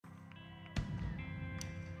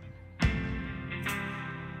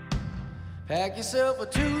Pack yourself a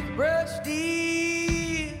toothbrush,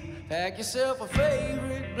 dear. Pack yourself a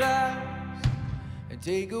favorite blouse. And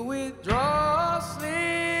take a withdrawal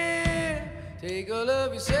slip. Take all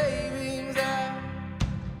of your savings out.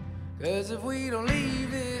 'Cause if we don't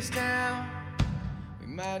leave this town, we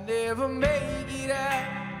might never make it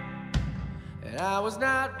out. And I was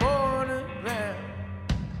not born around.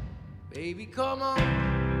 Baby, come on.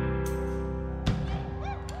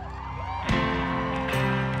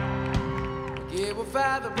 Yeah, we'll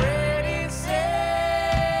fire the bread and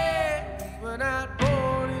say we're not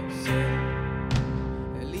born in sin.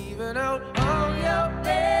 And leaving out on your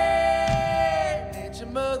bed, let your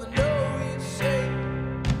mother know you're safe.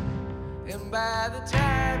 And by the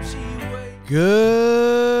time she wakes.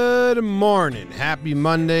 Good morning. Happy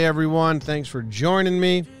Monday, everyone. Thanks for joining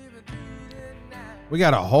me. We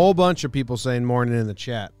got a whole bunch of people saying morning in the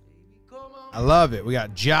chat. I love it. We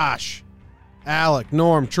got Josh, Alec,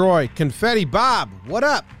 Norm, Troy, Confetti Bob. What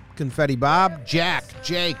up, Confetti Bob? Jack,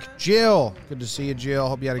 Jake, Jill. Good to see you, Jill.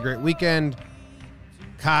 Hope you had a great weekend.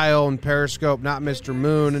 Kyle in Periscope, not Mr.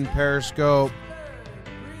 Moon in Periscope.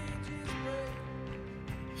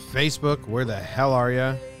 Facebook, where the hell are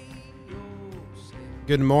you?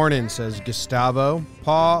 Good morning, says Gustavo.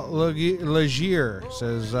 Paul Legier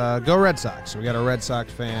says, go Red Sox. So we got a Red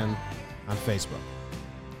Sox fan on Facebook.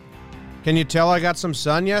 Can you tell I got some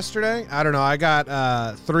sun yesterday? I don't know. I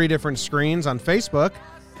got 3 different screens on Facebook.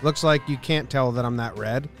 Looks like you can't tell that I'm that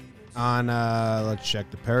red. On, let's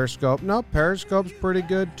check the Periscope. No, Periscope's pretty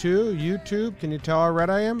good too. YouTube, can you tell how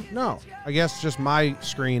red I am? No. I guess just my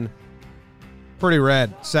screen, pretty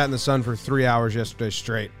red. Sat in the sun for 3 hours yesterday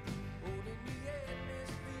straight.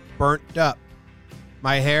 Burnt up.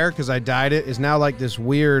 My hair, because I dyed it, is now like this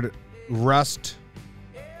weird rust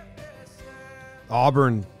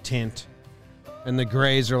auburn tint. And the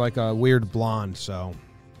grays are like a weird blonde, so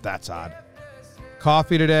that's odd.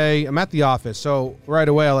 Coffee today. I'm at the office, so right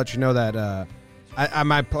away I'll let you know that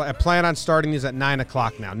I plan on starting these at 9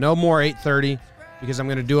 o'clock now. No more 8:30 because I'm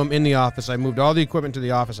going to do them in the office. I moved all the equipment to the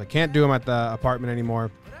office. I can't do them at the apartment anymore.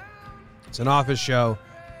 It's an office show,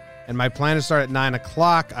 and my plan is to start at 9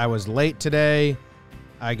 o'clock. I was late today.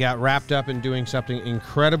 I got wrapped up in doing something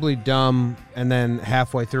incredibly dumb, and then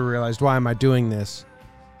halfway through realized, why am I doing this?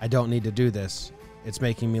 I don't need to do this. It's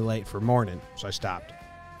making me late for morning, so I stopped.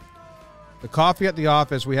 The coffee at the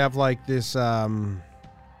office, we have like this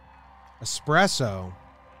espresso,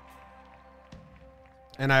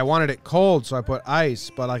 and I wanted it cold, so I put ice,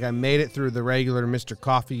 but like I made it through the regular Mr.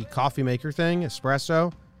 Coffee maker thing,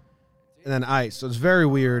 espresso, and then ice. So it's very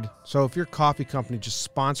weird. So if your coffee company, just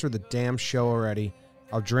sponsor the damn show already.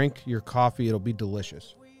 I'll drink your coffee. It'll be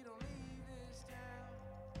delicious.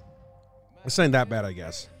 It's not that bad, I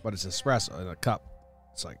guess, but it's espresso in a cup.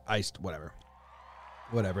 It's like iced, whatever.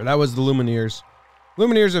 That was the Lumineers.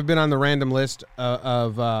 Lumineers have been on the random list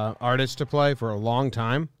of artists to play for a long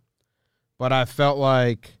time, but I felt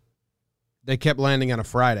like they kept landing on a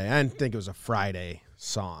Friday. I didn't think it was a Friday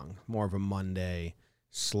song, more of a Monday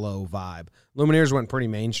slow vibe. Lumineers went pretty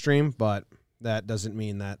mainstream, but that doesn't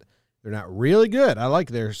mean that they're not really good. I like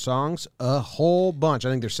their songs a whole bunch. I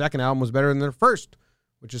think their second album was better than their first,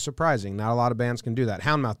 which is surprising. Not a lot of bands can do that.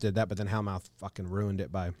 Houndmouth did that, but then Houndmouth fucking ruined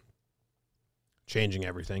it by changing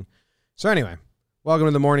everything. So anyway, welcome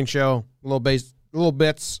to the morning show. Little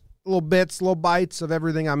bites of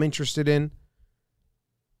everything I'm interested in.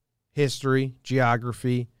 History,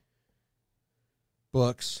 geography,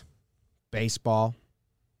 books, baseball.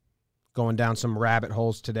 Going down some rabbit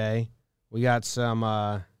holes today. We got some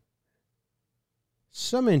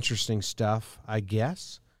interesting stuff, I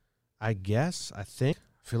guess. I think.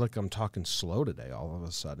 I feel like I'm talking slow today all of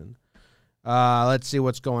a sudden. Let's see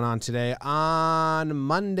what's going on today. On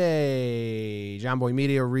Monday, John Boy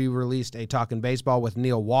Media re-released a Talkin' Baseball with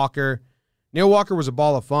Neil Walker. Neil Walker was a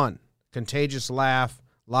ball of fun. Contagious laugh,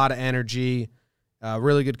 a lot of energy,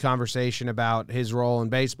 really good conversation about his role in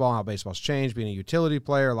baseball, how baseball's changed, being a utility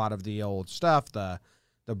player, a lot of the old stuff, the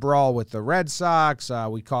brawl with the Red Sox.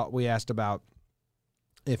 We asked about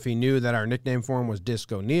if he knew that our nickname for him was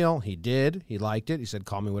Disco Neil. He did. He liked it. He said,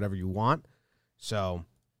 call me whatever you want. So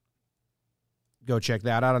go check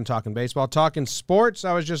that out on Talking Baseball. Talking Sports,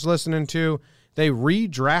 I was just listening to, they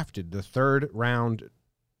redrafted the 3rd round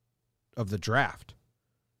of the draft.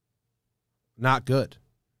 Not good.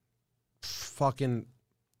 Fucking,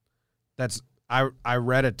 I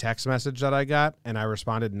read a text message that I got, and I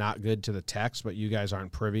responded not good to the text, but you guys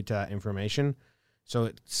aren't privy to that information. So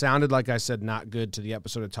it sounded like I said not good to the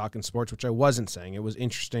episode of Talking Sports, which I wasn't saying. It was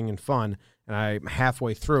interesting and fun, and I'm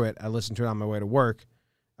halfway through it. I listened to it on my way to work.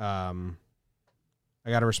 I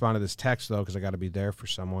got to respond to this text, though, because I got to be there for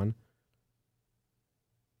someone.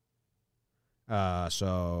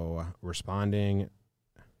 So responding,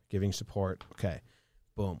 giving support. Okay,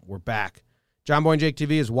 boom, we're back. John Boy and Jake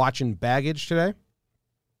TV is watching Baggage today.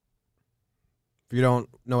 If you don't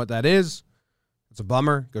know what that is, it's a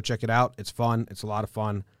bummer. Go check it out. It's fun. It's a lot of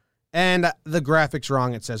fun. And the graphics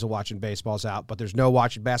wrong. It says a Watching Baseball's out, but there's no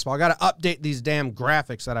Watching Basketball. I got to update these damn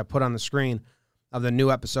graphics that I put on the screen of the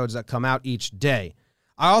new episodes that come out each day.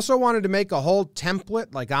 I also wanted to make a whole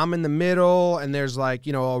template, like I'm in the middle, and there's like,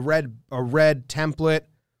 you know, a red template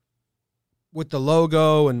with the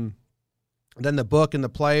logo, and then the book and the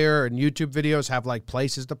player, and YouTube videos have like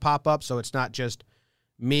places to pop up, so it's not just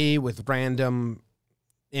me with random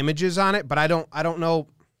images on it. But I don't know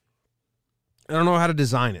how to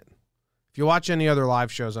design it. If you watch any other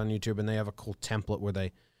live shows on YouTube and they have a cool template where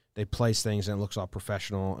they place things and it looks all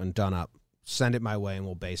professional and done up, send it my way and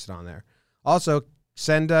we'll base it on there. Also,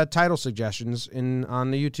 send title suggestions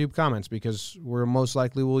on the YouTube comments, because we're most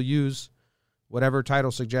likely will use whatever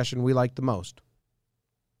title suggestion we like the most.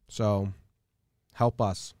 So help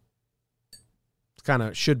us. It kind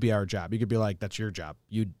of should be our job. You could be like, that's your job.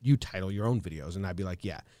 You title your own videos. And I'd be like,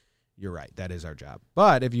 yeah, you're right. That is our job.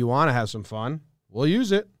 But if you want to have some fun, we'll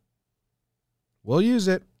use it. We'll use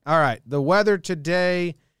it. All right. The weather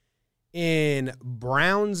today in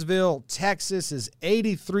Brownsville, Texas is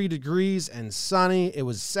 83 degrees and sunny. It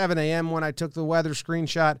was 7 a.m. when I took the weather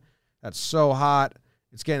screenshot. That's so hot.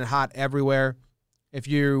 It's getting hot everywhere. If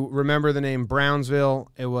you remember the name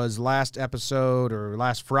Brownsville, it was last episode or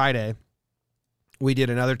last Friday. We did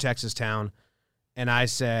another Texas town, and I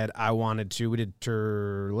said we did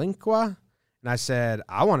Terlincua, and I said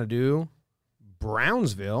I want to do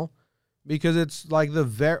Brownsville because it's like the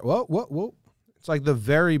it's like the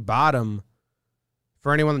very bottom.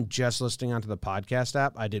 For anyone just listening onto the podcast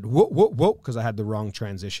app, I did whoa because I had the wrong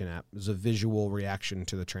transition app. It was a visual reaction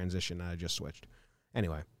to the transition I just switched.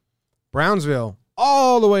 Anyway, Brownsville,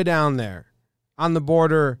 all the way down there on the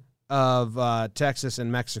border of Texas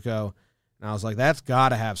and Mexico. And I was like, that's got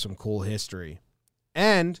to have some cool history.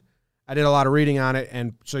 And I did a lot of reading on it.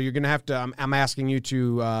 And so you're going to have to, I'm asking you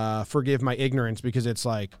to forgive my ignorance, because it's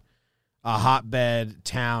like a hotbed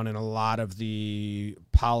town and a lot of the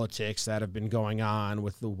politics that have been going on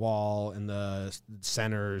with the wall and the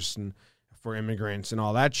centers and for immigrants and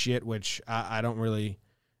all that shit, which I don't really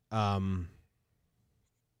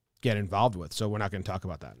get involved with. So we're not going to talk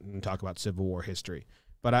about that and talk about Civil War history.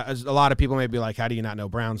 But a lot of people may be like, how do you not know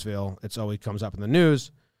Brownsville? It's always comes up in the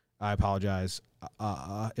news. I apologize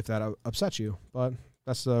if that upsets you, but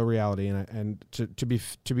that's the reality. And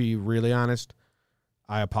to be really honest,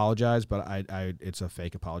 I apologize, but it's a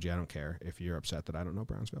fake apology. I don't care if you're upset that I don't know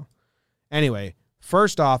Brownsville. Anyway,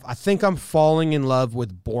 first off, I think I'm falling in love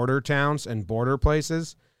with border towns and border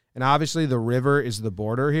places. And obviously the river is the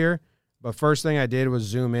border here. But first thing I did was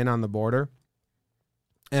zoom in on the border.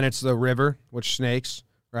 And it's the river, which snakes,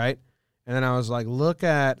 right? And then I was like, look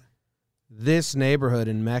at this neighborhood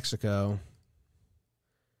in Mexico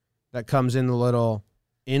that comes in the little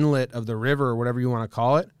inlet of the river, or whatever you want to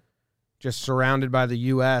call it, just surrounded by the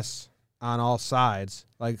U.S. on all sides.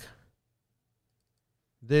 Like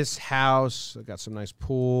this house, I got some nice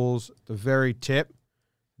pools. The very tip,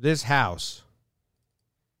 this house.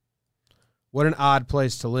 What an odd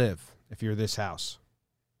place to live if you're this house.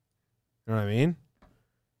 You know what I mean?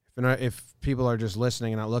 If people are just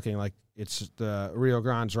listening and not looking, like it's the Rio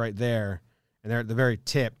Grande's right there, and they're at the very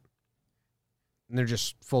tip, and they're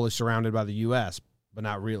just fully surrounded by the U.S., but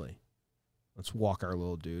not really. Let's walk our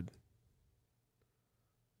little dude.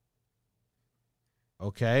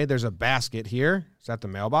 Okay, there's a basket here. Is that the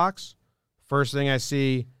mailbox? First thing I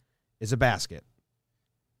see is a basket.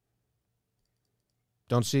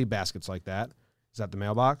 Don't see baskets like that. Is that the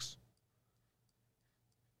mailbox?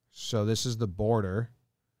 So this is the border.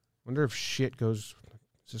 Wonder if shit goes,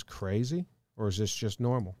 is this crazy? Or is this just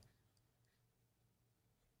normal?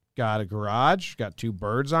 Got a garage. Got two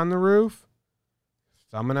birds on the roof.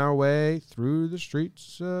 Thumbing our way through the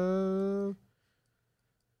streets. Where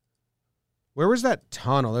was that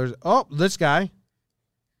tunnel? This guy.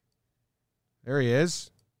 There he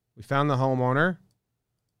is. We found the homeowner.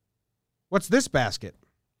 What's this basket?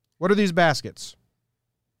 What are these baskets?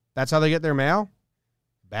 That's how they get their mail?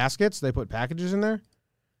 Baskets? They put packages in there?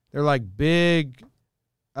 They're like big,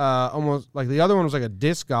 almost like the other one was like a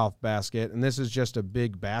disc golf basket, and this is just a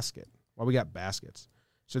big basket. Well, we got baskets.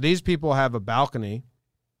 So these people have a balcony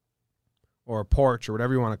or a porch or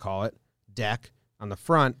whatever you want to call it, deck on the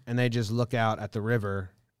front, and they just look out at the river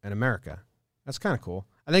and America. That's kind of cool.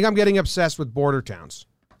 I think I'm getting obsessed with border towns.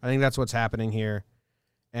 I think that's what's happening here.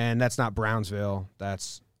 And that's not Brownsville.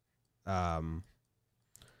 That's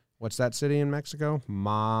What's that city in Mexico?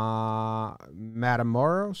 Matamoros?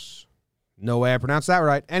 No way I pronounced that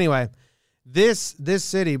right. Anyway, this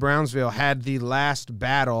city, Brownsville, had the last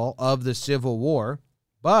battle of the Civil War,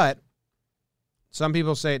 but some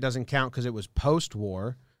people say it doesn't count because it was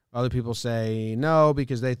post-war. Other people say no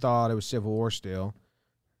because they thought it was Civil War still.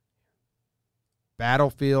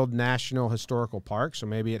 Battlefield National Historical Park, so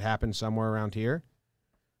maybe it happened somewhere around here.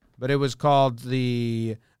 But it was called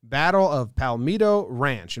the Battle of Palmito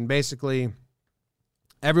Ranch, and basically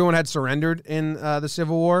everyone had surrendered in the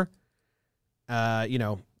Civil War.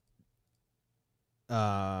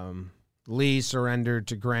 Lee surrendered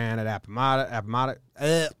to Grant at Appomattox.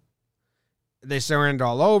 They surrendered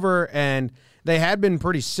all over, and they had been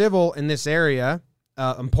pretty civil in this area.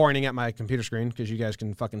 I'm pointing at my computer screen because you guys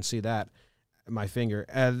can fucking see that. My finger.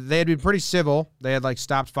 They had been pretty civil. They had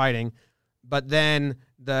stopped fighting, but then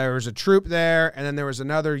there was a troop there, and then there was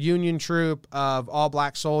another Union troop of all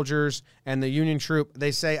black soldiers, and the Union troop,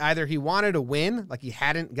 they say either he wanted a win, like he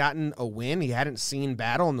hadn't gotten a win, he hadn't seen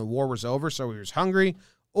battle, and the war was over, so he was hungry,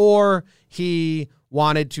 or he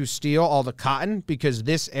wanted to steal all the cotton, because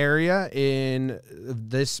this area in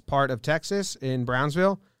this part of Texas, in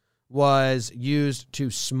Brownsville, was used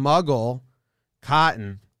to smuggle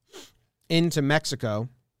cotton into Mexico,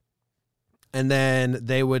 and then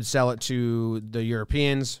they would sell it to the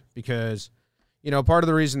Europeans because, part of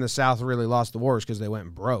the reason the South really lost the war is because they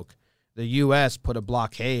went broke. The U.S. put a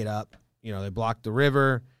blockade up. They blocked the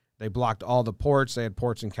river. They blocked all the ports. They had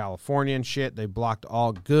ports in California and shit. They blocked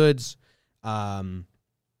all goods, and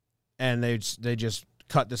they just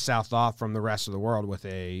cut the South off from the rest of the world with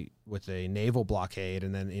a naval blockade,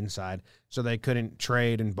 and then inside, so they couldn't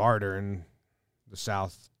trade and barter, and the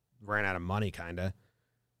South ran out of money, kind of.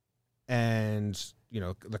 And,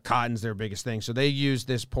 the cotton's their biggest thing. So they used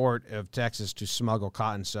this port of Texas to smuggle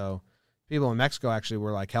cotton. So people in Mexico actually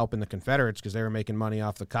were, helping the Confederates because they were making money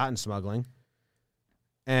off the cotton smuggling.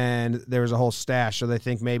 And there was a whole stash. So they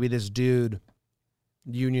think maybe this dude,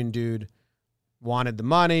 Union dude, wanted the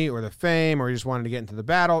money or the fame, or he just wanted to get into the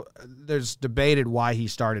battle. There's debated why he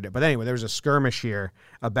started it. But anyway, there was a skirmish here,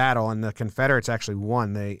 a battle, and the Confederates actually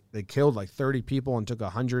won. They killed 30 people and took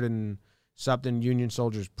 100 and something Union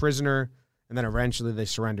soldiers prisoner, and then eventually they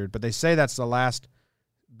surrendered. But they say that's the last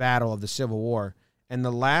battle of the Civil War. And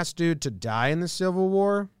the last dude to die in the Civil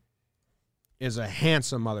War is a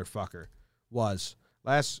handsome motherfucker. I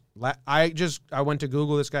went to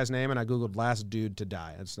Google this guy's name, and I Googled last dude to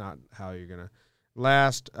die. That's not how you're going to.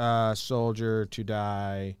 Last soldier to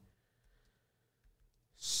die,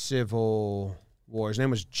 Civil War. His name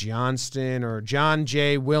was Johnston or John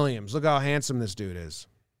J. Williams. Look how handsome this dude is.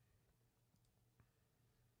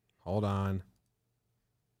 Hold on.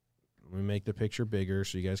 Let me make the picture bigger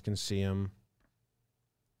so you guys can see him.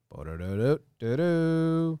 Oh,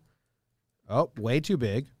 way too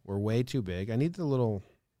big. We're way too big. I need the little...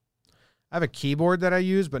 I have a keyboard that I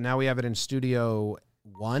use, but now we have it in Studio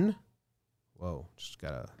One. Whoa,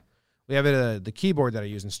 we have it the keyboard that I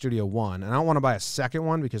use in Studio One, and I don't want to buy a second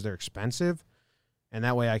one because they're expensive, and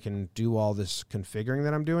that way I can do all this configuring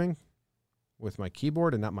that I'm doing with my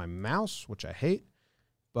keyboard and not my mouse, which I hate,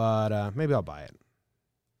 but maybe I'll buy it.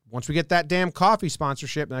 Once we get that damn coffee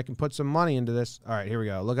sponsorship, then I can put some money into this. All right, here we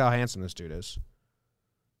go. Look how handsome this dude is.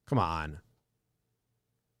 Come on.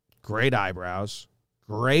 Great eyebrows.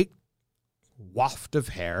 Great waft of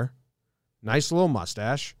hair. Nice little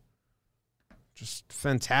mustache. Just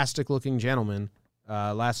fantastic looking gentleman.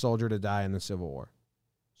 Last soldier to die in the Civil War,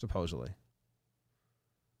 supposedly.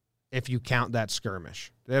 If you count that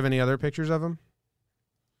skirmish. Do they have any other pictures of him?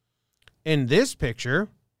 In this picture,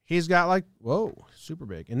 he's got whoa, super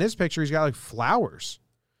big. In this picture, he's got flowers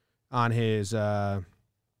on his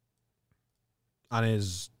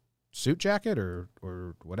suit jacket or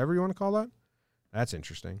whatever you want to call that. That's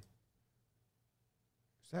interesting.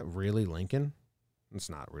 Is that really Lincoln? It's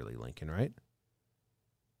not really Lincoln, right?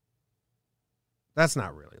 That's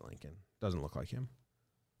not really Lincoln. Doesn't look like him.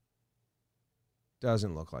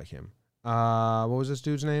 Doesn't look like him. What was this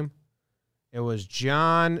dude's name? It was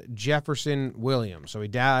John Jefferson Williams. So he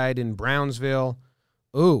died in Brownsville.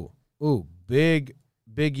 Ooh, big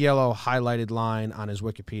yellow highlighted line on his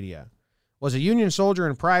Wikipedia. Was a Union soldier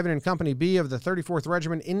and private in Company B of the 34th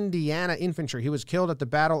Regiment Indiana Infantry. He was killed at the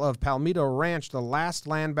Battle of Palmito Ranch, the last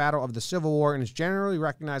land battle of the Civil War, and is generally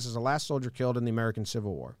recognized as the last soldier killed in the American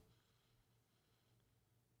Civil War.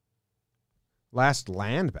 Last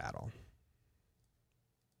land battle.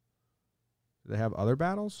 Do they have other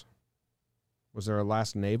battles? Was there a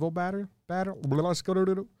last naval battle?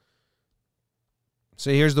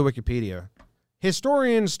 So here's the Wikipedia.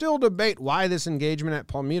 Historians still debate why this engagement at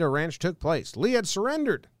Palmito Ranch took place. Lee had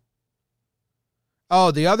surrendered Oh,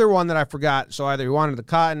 the other one that I forgot. So either he wanted the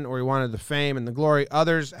cotton or he wanted the fame and the glory.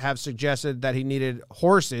 Others have suggested that he needed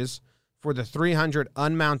horses for the 300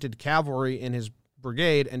 unmounted cavalry in his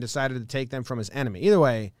brigade and decided to take them from his enemy. Either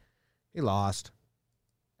way, he lost.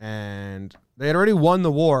 And they had already won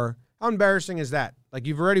the war. How embarrassing is that? Like,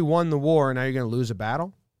 you've already won the war, and now you're going to lose a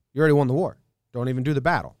battle? You already won the war. Don't even do the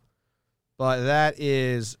battle. But that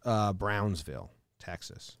is Brownsville,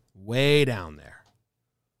 Texas. Way down there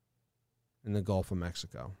in the Gulf of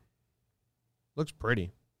Mexico. Looks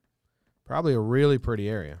pretty. Probably a really pretty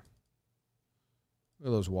area. Look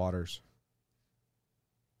at those waters.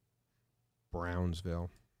 Brownsville.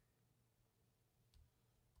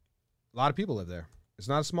 A lot of people live there. It's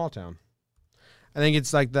not a small town. I think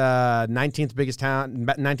it's like the 19th biggest town,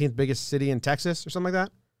 19th biggest city in Texas or something like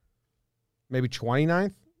that. Maybe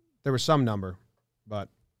 29th. There was some number, but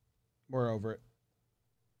we're over it.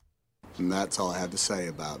 And that's all I have to say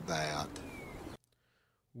about that.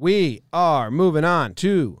 We are moving on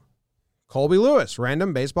to Colby Lewis,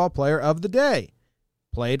 random baseball player of the day.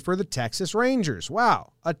 Played for the Texas Rangers.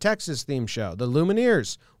 Wow, a Texas-themed show. The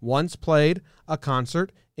Lumineers once played a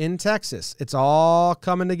concert in Texas. It's all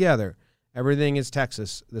coming together. Everything is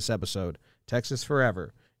Texas this episode. Texas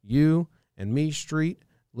forever. You and me, Street,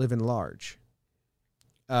 living large.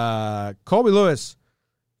 Colby Lewis,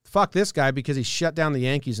 fuck this guy because he shut down the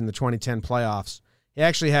Yankees in the 2010 playoffs. He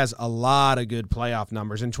actually has a lot of good playoff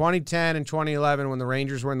numbers. In 2010 and 2011, when the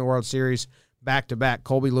Rangers were in the World Series back-to-back,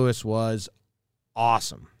 Colby Lewis was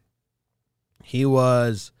awesome. He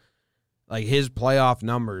was, like, his playoff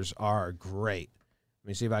numbers are great. Let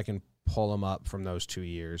me see if I can pull him up from those 2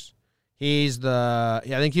 years. I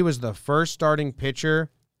think he was the first starting pitcher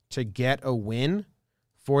to get a win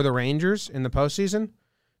for the Rangers in the postseason.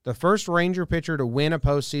 The first Ranger pitcher to win a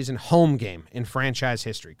postseason home game in franchise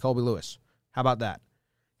history, Colby Lewis. How about that?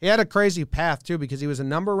 He had a crazy path, too, because he was a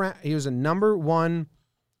number one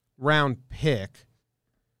round pick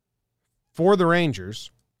for the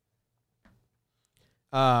Rangers.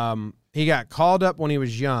 He got called up when he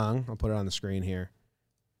was young. I'll put it on the screen here.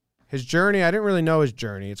 His journey, I didn't really know his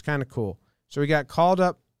journey. It's kind of cool. So he got called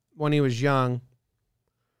up when he was young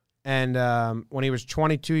and when he was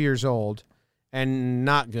 22 years old and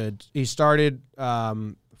not good. He started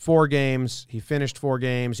 4 games. He finished 4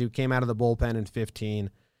 games. He came out of the bullpen in 15.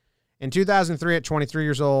 In 2003, at 23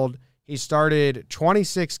 years old, he started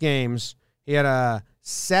 26 games. He had a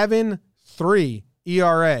 7.3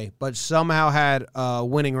 ERA, but somehow had a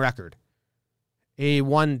winning record. He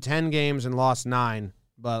won 10 games and lost 9,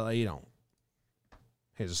 but, you know,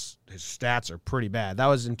 his stats are pretty bad. That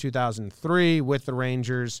was in 2003 with the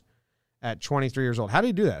Rangers at 23 years old. How do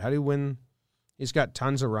you do that? How do you win? He's got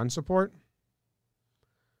tons of run support.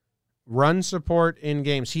 Run support in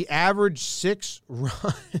games. He averaged 6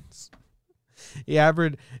 runs.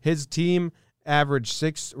 His team averaged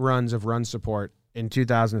 6 runs of run support in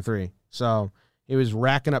 2003. So he was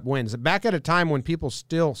racking up wins. Back at a time when people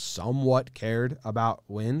still somewhat cared about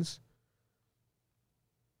wins.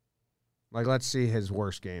 Like, let's see his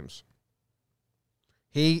worst games.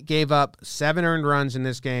 He gave up 7 earned runs in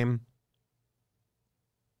this game.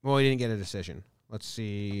 Well, he didn't get a decision. Let's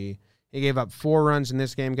see. He gave up 4 runs in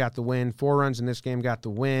this game, got the win. 4 runs in this game, got the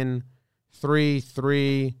win.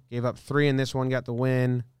 3. Gave up 3 in this one, got the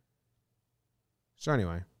win. So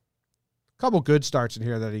anyway, a couple good starts in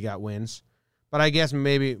here that he got wins. But I guess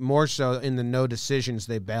maybe more so in the no decisions,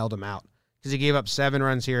 they bailed him out. Because he gave up 7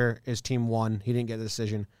 runs here, his team won. He didn't get the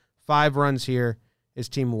decision. 5 runs here, his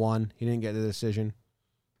team won. He didn't get the decision.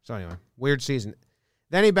 So anyway, weird season.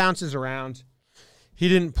 Then he bounces around. He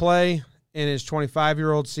didn't play in his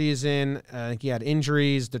 25-year-old season. I think he had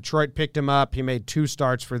injuries. Detroit picked him up. He made 2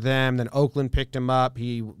 starts for them. Then Oakland picked him up.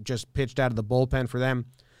 He just pitched out of the bullpen for them.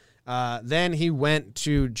 Then he went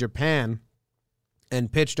to Japan and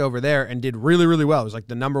pitched over there and did really, really well. He was like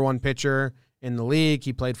the number 1 pitcher in the league.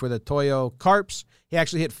 He played for the Toyo Carps. He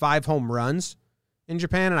actually hit 5 home runs in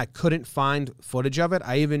Japan, and I couldn't find footage of it.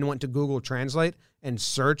 I even went to Google Translate and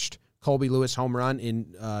searched Colby Lewis home run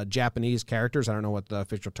in Japanese characters. I don't know what the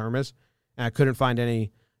official term is. And I couldn't find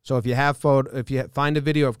any. So if you find a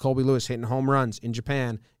video of Colby Lewis hitting home runs in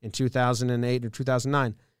Japan in 2008 or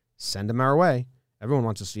 2009, send them our way. Everyone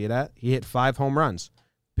wants to see it. He hit 5 home runs.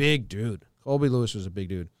 Big dude. Colby Lewis was a big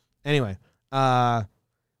dude. Anyway,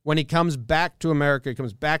 when he comes back to America, he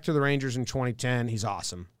comes back to the Rangers in 2010, he's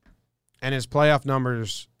awesome. And his playoff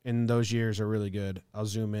numbers in those years are really good. I'll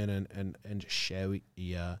zoom in and just show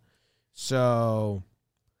you. So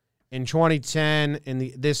in 2010,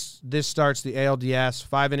 this starts the ALDS,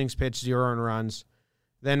 5 innings pitched, 0 earned runs.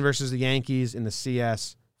 Then versus the Yankees in the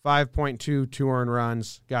CS, 5.2, 2 earned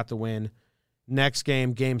runs, got the win. Next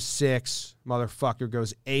game, game 6, motherfucker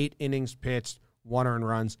goes 8 innings pitched, 1 earned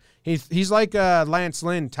runs. He's like a Lance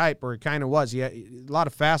Lynn type, or he kind of was. He had a lot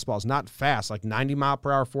of fastballs, not fast, like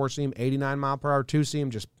 90-mile-per-hour 4-seam, 89-mile-per-hour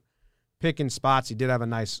 2-seam, just picking spots. He did have a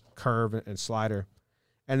nice curve and slider.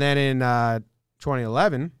 And then in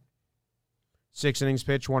 2011, 6 innings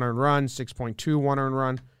pitched, 1 earned run, 6.2, 1 earned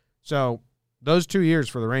run. So those 2 years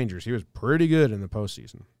for the Rangers, he was pretty good in the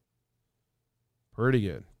postseason. Pretty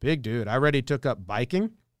good. Big dude. I read he took up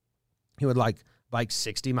biking. He would bike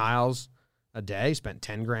 60 miles a day, spent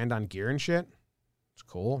 $10,000 on gear and shit. It's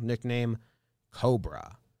cool. Nickname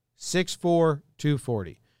Cobra. 6'4",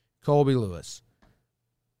 240. Colby Lewis.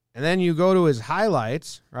 And then you go to his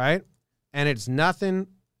highlights, right? And it's nothing.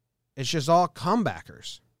 It's just all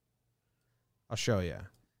comebackers. I'll show you.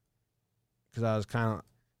 Because I was kind of,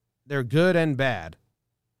 they're good and bad.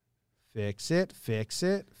 Fix it, fix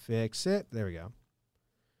it, fix it. There we go.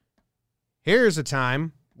 Here's a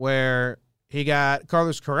time where he got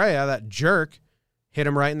Carlos Correa, that jerk, hit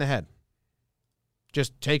him right in the head.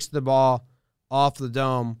 Just takes the ball off the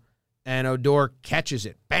dome, and Odor catches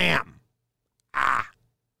it. Bam! Ah!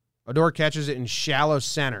 Odor catches it in shallow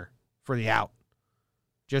center for the out.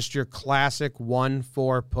 Just your classic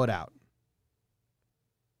 1-4 put out.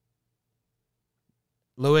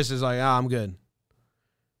 Lewis is like, I'm good.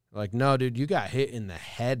 Like, no, dude, you got hit in the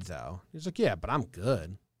head, though. He's like, yeah, but I'm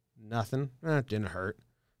good. Nothing. It didn't hurt.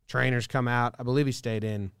 Trainers come out. I believe he stayed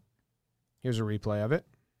in. Here's a replay of it.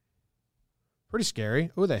 Pretty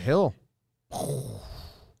scary. Ooh, the hill.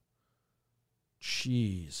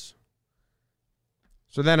 Jeez.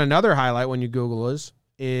 So then another highlight when you Google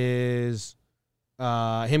is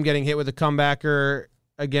him getting hit with a comebacker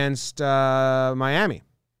against Miami.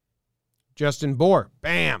 Justin Bohr.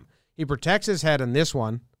 Bam. He protects his head in this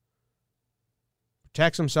one.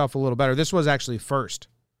 Protects himself a little better. This was actually first.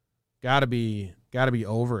 Gotta be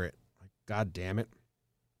over it. Like, God damn it.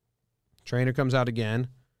 Trainer comes out again.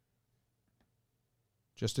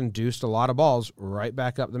 Just induced a lot of balls right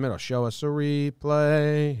back up the middle. Show us a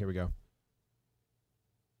replay. Here we go.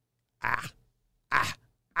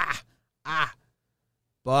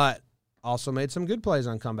 But also made some good plays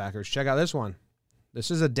on comebackers. Check out this one. This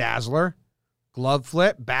is a dazzler. Glove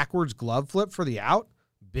flip, backwards glove flip for the out.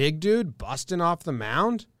 Big dude busting off the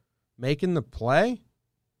mound, making the play.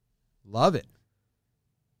 Love it.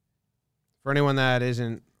 For anyone that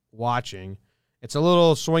isn't watching, it's a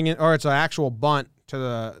little swinging, or it's an actual bunt to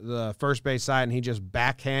the first base side, and he just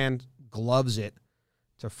backhand gloves it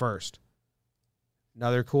to first.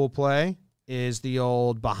 Another cool play is the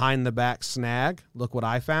old behind-the-back snag. Look what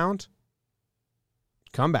I found.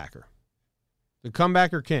 Comebacker. The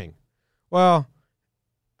comebacker king. Well,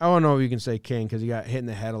 I don't know if you can say king because he got hit in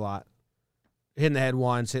the head a lot. Hit in the head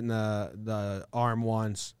once, hitting the arm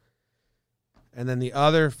once. And then the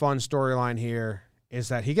other fun storyline here is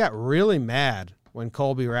that he got really mad when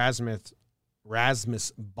Colby Rasmus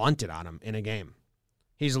bunted on him in a game.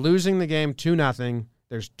 He's losing the game 2-0.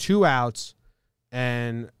 There's 2 outs,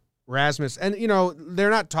 and Rasmus, and they're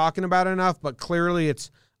not talking about it enough, but clearly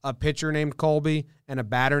it's a pitcher named Colby and a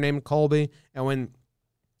batter named Colby. And when,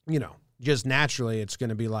 just naturally it's going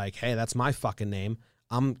to be like, hey, that's my fucking name.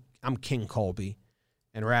 I'm King Colby.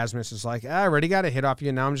 And Rasmus is like, I already got a hit off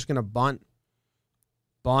you. Now I'm just going to bunt.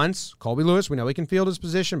 Bunts. Colby Lewis, we know he can field his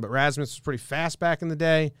position, but Rasmus was pretty fast back in the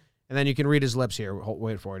day. And then you can read his lips here.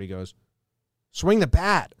 Wait for it. He goes, swing the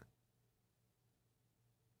bat.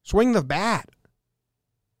 Swing the bat.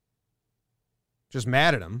 Just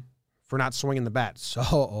mad at him for not swinging the bat. So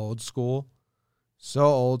old school. So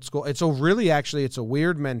old school. It's a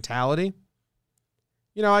weird mentality.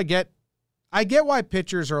 I get why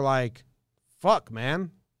pitchers are like, fuck,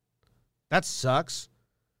 man. That sucks.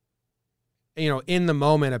 In the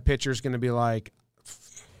moment, a pitcher's going to be like,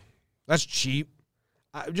 that's cheap.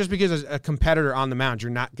 Just because as a competitor on the mound,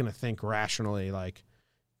 you're not going to think rationally like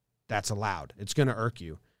that's allowed. It's going to irk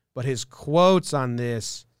you. But his quotes on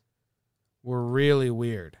this were really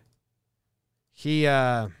weird. He,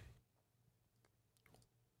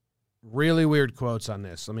 really weird quotes on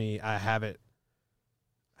this. I have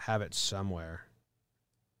it somewhere.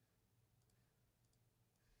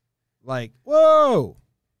 Like, whoa,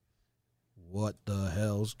 what the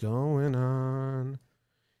hell's going on?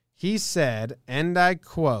 He said, and I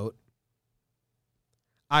quote,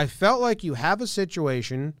 I felt like you have a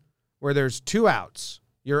situation where there's 2 outs.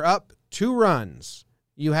 You're up 2 runs.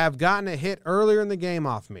 You have gotten a hit earlier in the game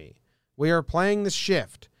off me. We are playing the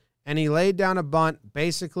shift. And he laid down a bunt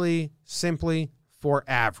basically simply for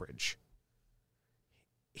average.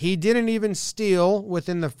 He didn't even steal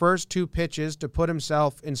within the first 2 pitches to put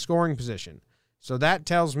himself in scoring position. So that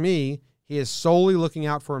tells me He is solely looking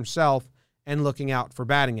out for himself and looking out for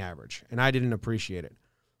batting average, and I didn't appreciate it.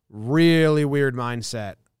 Really weird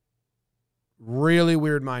mindset. Really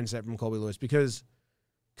weird mindset from Colby Lewis, because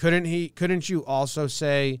couldn't you also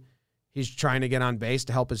say he's trying to get on base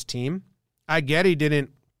to help his team? I get he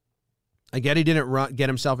didn't get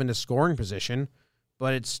himself into scoring position,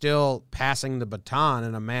 but it's still passing the baton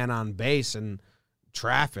and a man on base and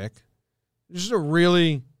traffic. Just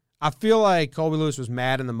I feel like Colby Lewis was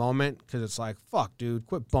mad in the moment because it's like, fuck, dude,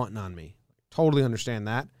 quit bunting on me. Totally understand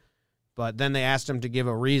that. But then they asked him to give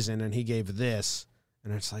a reason, and he gave this.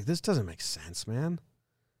 And it's like, this doesn't make sense, man.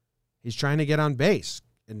 He's trying to get on base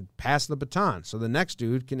and pass the baton so the next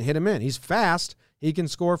dude can hit him in. He's fast. He can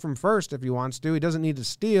score from first if he wants to. He doesn't need to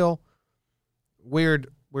steal. Weird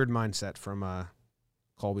mindset from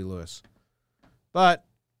Colby Lewis. But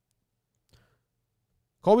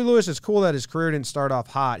Colby Lewis, is cool that his career didn't start off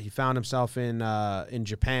hot. He found himself in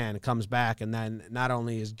Japan, comes back, and then not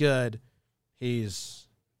only is good, he's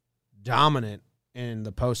dominant in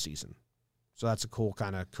the postseason. So that's a cool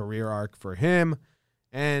kind of career arc for him.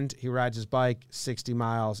 And he rides his bike 60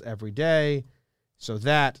 miles every day. So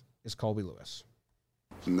that is Colby Lewis.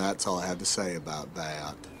 And that's all I have to say about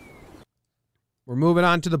that. We're moving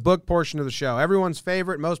on to the book portion of the show. Everyone's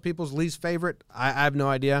favorite, most people's least favorite. I have no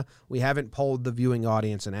idea. We haven't polled the viewing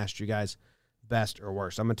audience and asked you guys best or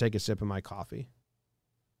worst. I'm going to take a sip of my coffee.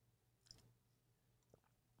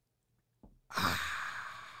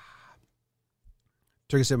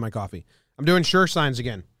 Took a sip of my coffee. I'm doing Sure Signs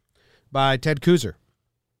again by Ted Kooser.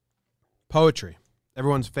 Poetry.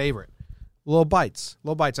 Everyone's favorite. Little bites. I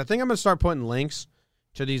think I'm going to start putting links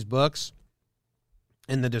to these books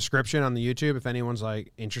in the description on the YouTube if anyone's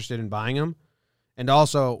like interested in buying them. And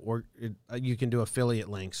also, you can do affiliate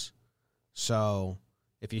links. So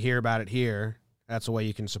if you hear about it here, that's a way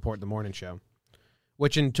you can support the morning show.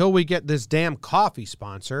 Which, until we get this damn coffee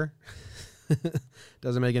sponsor,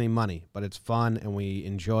 doesn't make any money. But it's fun, and we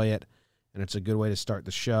enjoy it. And it's a good way to start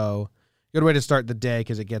the show. Good way to start the day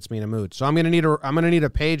because it gets me in a mood. So I'm gonna need a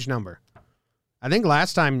page number. I think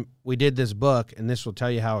last time we did this book, and this will tell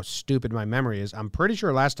you how stupid my memory is, I'm pretty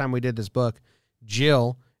sure last time we did this book,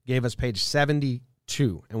 Jill gave us page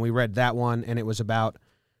 72, and we read that one, and it was about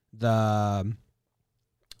the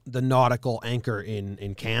nautical anchor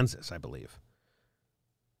in Kansas, I believe.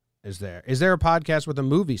 Is there a podcast with a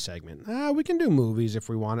movie segment? We can do movies if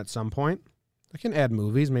we want at some point. I can add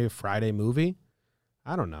movies, maybe a Friday movie.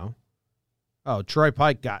 I don't know. Oh, Troy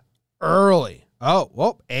Pike got early. Oh,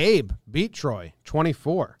 well, Abe beat Troy,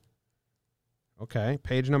 24. Okay,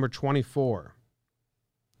 page number 24.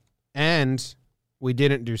 And we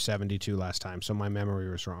didn't do 72 last time, so my memory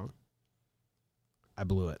was wrong. I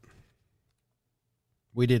blew it.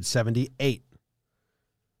 We did 78.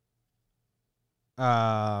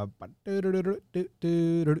 What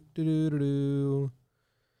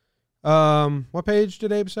page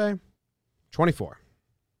did Abe say? 24.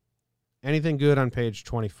 Anything good on page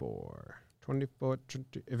 24? 24.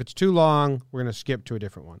 If it's too long, we're going to skip to a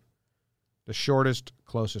different one. The shortest,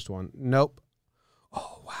 closest one. Nope.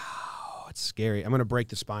 Oh, wow. It's scary. I'm going to break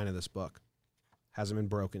the spine of this book. Hasn't been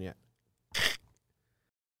broken yet.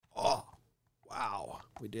 Oh, wow.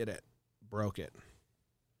 We did it. Broke it.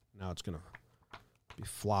 Now it's going to be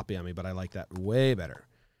floppy on me, but I like that way better.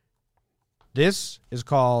 This is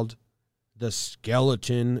called The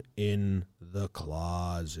Skeleton in the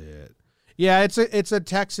Closet. Yeah, it's a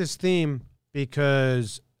Texas theme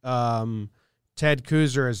because Ted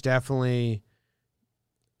Kooser has definitely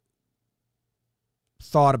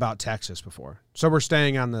thought about Texas before. So we're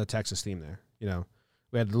staying on the Texas theme there. You know,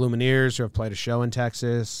 we had the Lumineers who have played a show in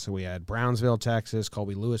Texas. We had Brownsville, Texas.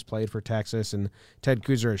 Colby Lewis played for Texas. And Ted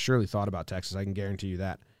Kooser has surely thought about Texas. I can guarantee you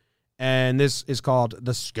that. And this is called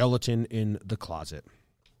The Skeleton in the Closet.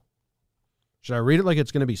 Should I read it like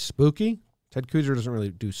it's going to be spooky? Ted Kooser doesn't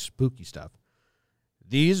really do spooky stuff.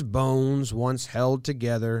 These bones once held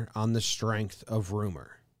together on the strength of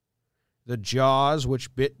rumor. The jaws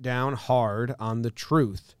which bit down hard on the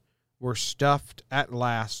truth were stuffed at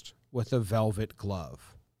last with a velvet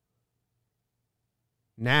glove.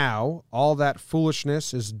 Now all that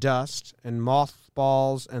foolishness is dust and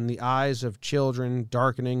mothballs and the eyes of children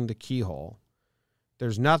darkening the keyhole.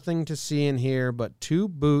 There's nothing to see in here but 2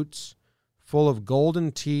 boots full of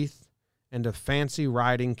golden teeth and a fancy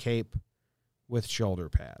riding cape with shoulder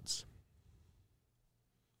pads.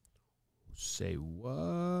 Say what?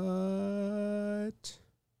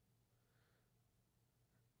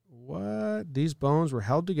 What? These bones were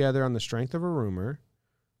held together on the strength of a rumor.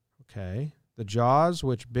 Okay. The jaws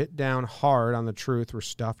which bit down hard on the truth were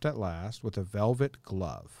stuffed at last with a velvet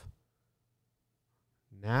glove.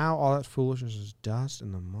 Now all that foolishness is dust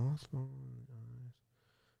and the mothball eyes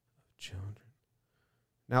of children.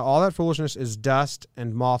 Now all that foolishness is dust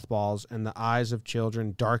and mothballs and the eyes of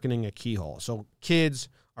children darkening a keyhole. So kids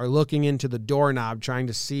are looking into the doorknob trying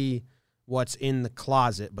to see what's in the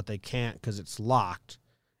closet, but they can't because it's locked,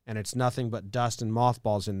 and it's nothing but dust and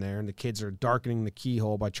mothballs in there, and the kids are darkening the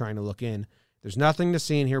keyhole by trying to look in. There's nothing to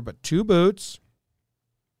see in here but 2 boots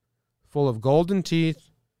full of golden teeth,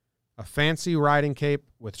 a fancy riding cape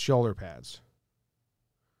with shoulder pads.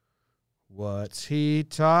 What's he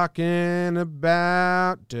talking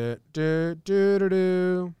about? Do, do, do, do,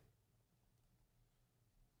 do.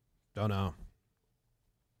 Don't know.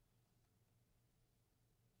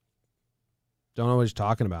 Don't know what he's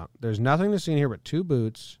talking about. There's nothing to see in here but 2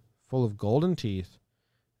 boots full of golden teeth,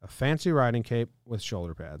 a fancy riding cape with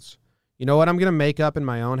shoulder pads. You know what I'm going to make up in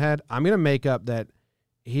my own head? I'm going to make up that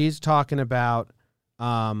he's talking about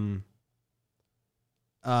a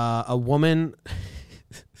woman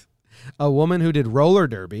who did roller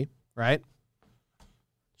derby, right?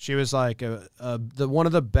 She was like one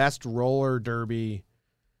of the best roller derby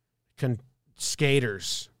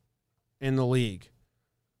skaters in the league.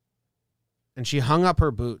 And she hung up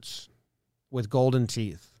her boots with golden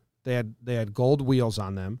teeth. They had gold wheels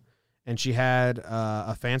on them, and she had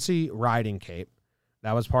a fancy riding cape.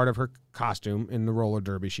 That was part of her costume in the roller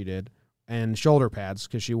derby she did, and shoulder pads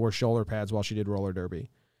because she wore shoulder pads while she did roller derby.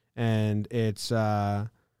 And it's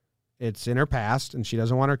in her past, and she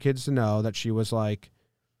doesn't want her kids to know that she was like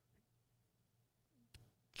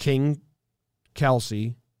King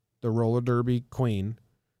Kelsey, the roller derby queen,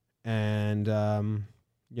 and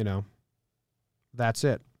that's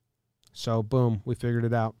it. So, boom, we figured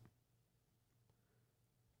it out.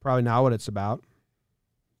 Probably not what it's about,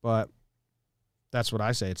 but that's what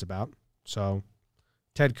I say it's about. So,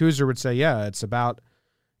 Ted Kuzer would say, yeah, it's about,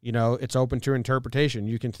 it's open to interpretation.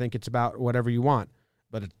 You can think it's about whatever you want,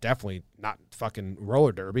 but it's definitely not fucking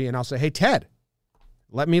roller derby. And I'll say, hey, Ted,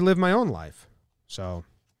 let me live my own life. So,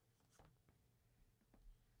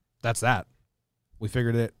 that's that. We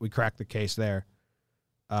figured it. We cracked the case there.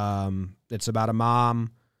 It's about a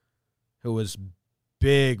mom who was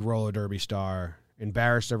big roller derby star,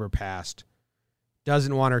 embarrassed of her past,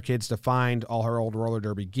 doesn't want her kids to find all her old roller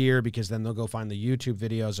derby gear because then they'll go find the YouTube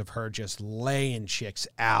videos of her just laying chicks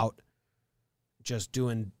out, just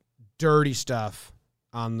doing dirty stuff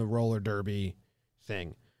on the roller derby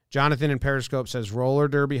thing. Jonathan in Periscope says roller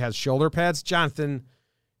derby has shoulder pads. Jonathan,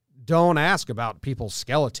 don't ask about people's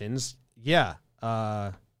skeletons. Yeah,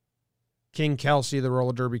 King Kelsey, the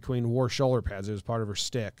roller derby queen, wore shoulder pads. It was part of her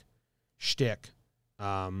shtick,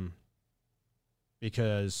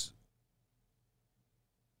 because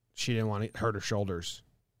she didn't want to hurt her shoulders.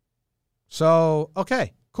 So,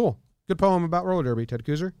 okay, cool. Good poem about roller derby, Ted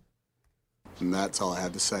Kuzer. And that's all I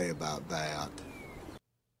have to say about that.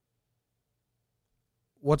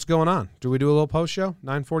 What's going on? Do we do a little post show?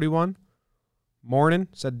 9:41? Morning,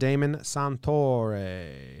 said Damon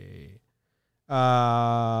Santore.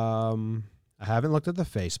 I haven't looked at the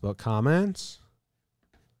Facebook comments.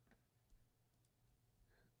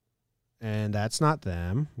 And that's not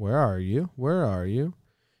them. Where are you? Where are you?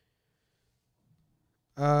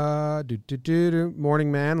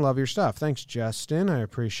 Morning, man. Love your stuff. Thanks, Justin. I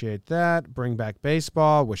appreciate that. Bring back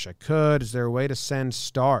baseball. Wish I could. Is there a way to send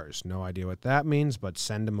stars? No idea what that means, but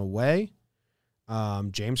send them away.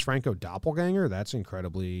 James Franco doppelganger. That's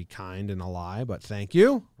incredibly kind and a lie, but thank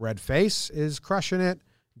you. Red face is crushing it.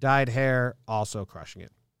 Dyed hair, also crushing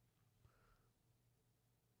it.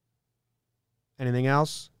 Anything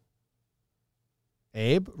else?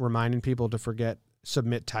 Abe, reminding people to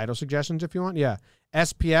submit title suggestions if you want. Yeah.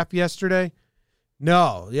 SPF yesterday?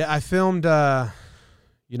 No. Yeah, I filmed,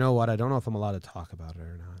 you know what? I don't know if I'm allowed to talk about it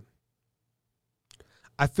or not.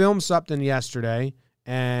 I filmed something yesterday,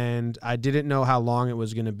 and I didn't know how long it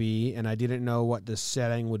was going to be, and I didn't know what the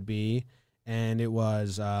setting would be, and it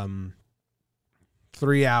was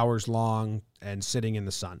 3 hours long and sitting in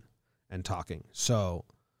the sun and talking. So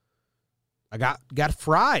I got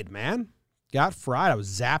fried, man. Got fried. I was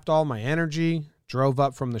zapped all my energy. Drove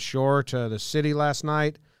up from the shore to the city last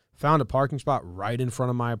night. Found a parking spot right in front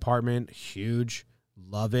of my apartment. Huge.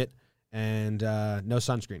 Love it. And no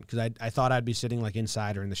sunscreen because I thought I'd be sitting like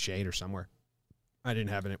inside or in the shade or somewhere. I didn't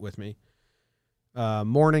have it with me.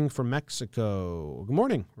 Morning from Mexico. Good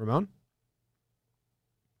morning, Ramon.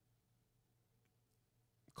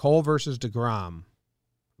 Cole versus DeGrom.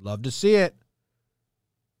 Love to see it.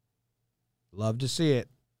 Love to see it.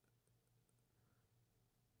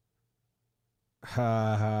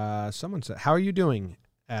 Someone said, how are you doing?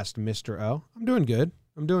 Asked Mr. O. I'm doing good.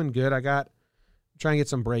 I got Try and get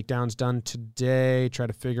some breakdowns done today. Try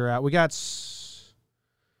to figure out. We got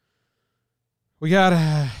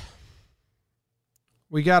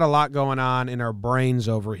a lot going on in our brains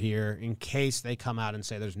over here in case they come out and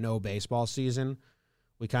say there's no baseball season.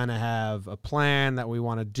 We kind of have a plan that we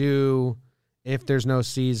want to do if there's no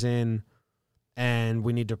season, and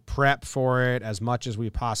we need to prep for it as much as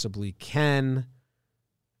we possibly can.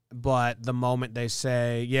 But the moment they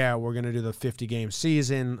say, yeah, we're going to do the 50-game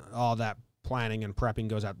season, all that planning and prepping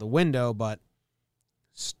goes out the window. But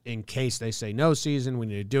in case they say no season, we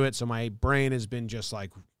need to do it. So my brain has been just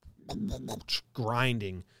like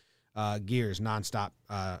grinding gears, nonstop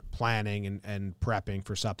planning and prepping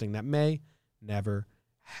for something that may never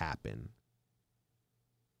happen.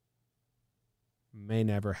 May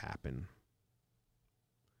never happen.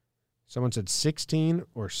 Someone said 16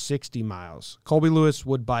 or 60 miles. Colby Lewis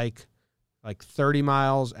would bike like 30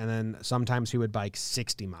 miles, and then sometimes he would bike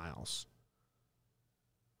 60 miles.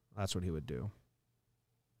 That's what he would do.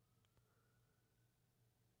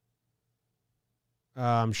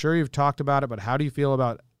 I'm sure you've talked about it, but how do you feel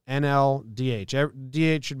about NL DH?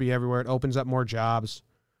 DH should be everywhere. It opens up more jobs.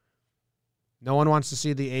 No one wants to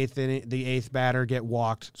see the eighth batter get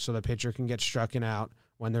walked so the pitcher can get struck out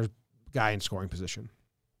when there's a guy in scoring position.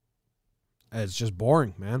 It's just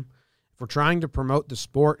boring, man. If we're trying to promote the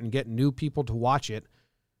sport and get new people to watch it,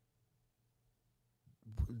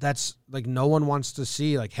 that's like no one wants to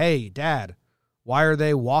see like, hey, Dad, why are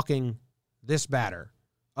they walking this batter?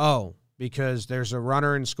 Oh, because there's a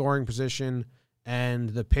runner in scoring position and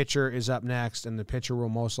the pitcher is up next and the pitcher will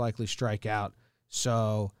most likely strike out.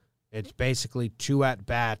 So it's basically 2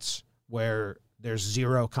 at-bats where there's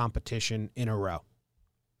 0 competition in a row.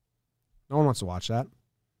 No one wants to watch that.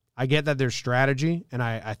 I get that there's strategy, and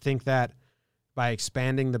I think that by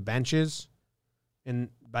expanding the benches and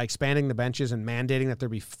mandating that there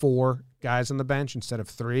be 4 guys on the bench instead of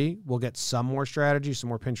 3, we'll get some more strategy, some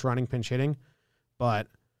more pinch running, pinch hitting. But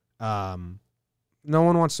no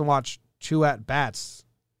one wants to watch 2 at-bats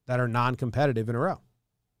that are non-competitive in a row.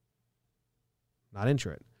 Not into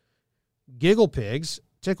it. Giggle Pigs,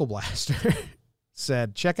 Tickle Blaster,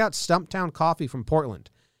 said, check out Stumptown Coffee from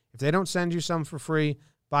Portland. If they don't send you some for free,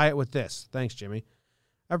 buy it with this. Thanks, Jimmy.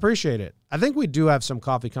 I appreciate it. I think we do have some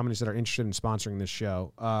coffee companies that are interested in sponsoring this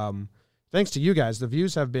show. Thanks to you guys, the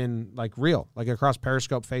views have been like real, like across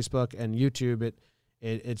Periscope, Facebook, and YouTube.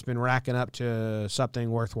 It's been racking up to something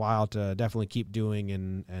worthwhile to definitely keep doing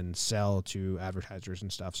and sell to advertisers and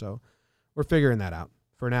stuff. So we're figuring that out.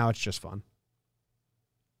 For now, it's just fun.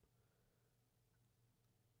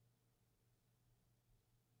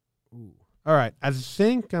 Ooh. All right. I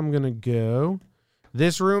think I'm going to go.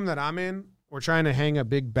 This room that I'm in, we're trying to hang a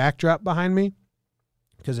big backdrop behind me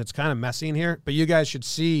because it's kind of messy in here. But you guys should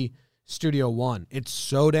see Studio One. It's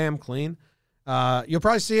so damn clean. You'll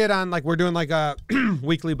probably see it on, like, we're doing like a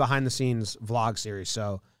weekly behind-the-scenes vlog series.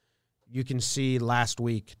 So you can see last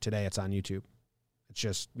week. Today it's on YouTube. It's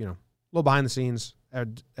just, a little behind the scenes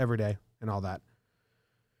every day and all that.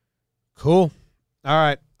 Cool. All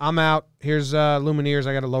right, I'm out. Here's Lumineers.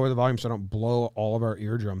 I got to lower the volume so I don't blow all of our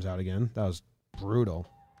eardrums out again. That was brutal.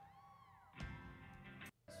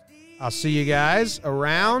 I'll see you guys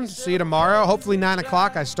around. See you tomorrow. Hopefully 9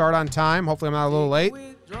 o'clock. I start on time. Hopefully I'm not a little late.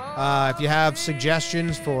 If you have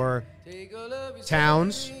suggestions for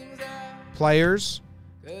towns, players,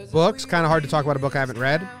 books, kind of hard to talk about a book I haven't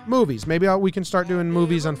read. Movies. Maybe we can start doing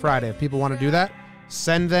movies on Friday. If people want to do that,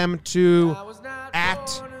 send them to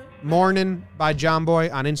 @Mornin' by John Boy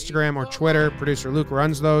on Instagram or Twitter. Producer Luke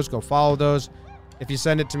runs those. Go follow those. If you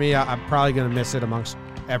send it to me, I'm probably going to miss it amongst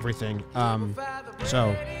everything.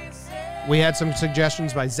 So we had some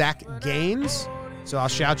suggestions by Zach Gaines. So I'll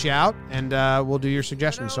shout you out, and we'll do your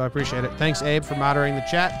suggestions. So I appreciate it. Thanks, Abe, for moderating the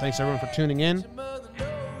chat. Thanks, everyone, for tuning in.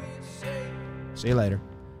 See you later.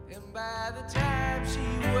 And by the time she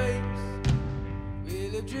wakes,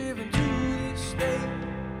 we'll have driven to this state.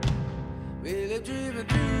 We'll have driven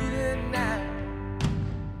through the night.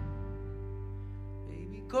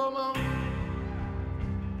 Baby, come on.